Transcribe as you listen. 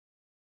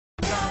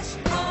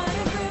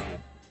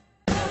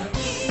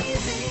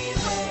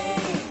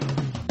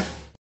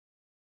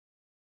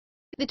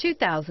The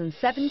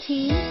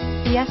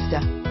 2017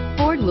 Fiesta.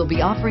 Ford will be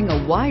offering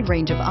a wide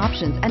range of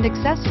options and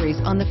accessories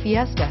on the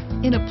Fiesta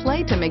in a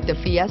play to make the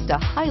Fiesta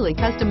highly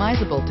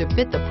customizable to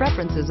fit the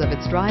preferences of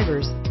its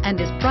drivers and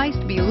is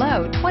priced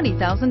below $20,000.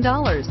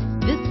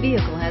 This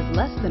vehicle has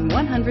less than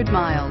 100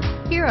 miles.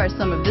 Here are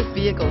some of this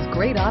vehicle's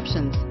great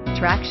options: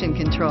 traction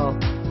control,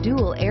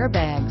 dual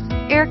airbags,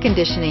 air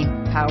conditioning,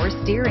 power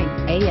steering,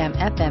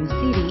 AM/FM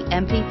CD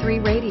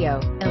MP3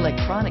 radio,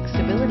 electronic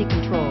stability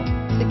control,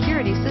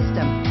 security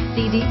system,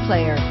 CD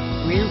player,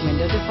 rear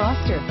window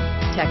defroster,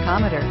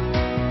 tachometer.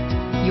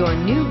 Your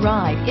new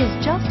ride is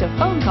just a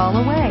phone call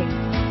away.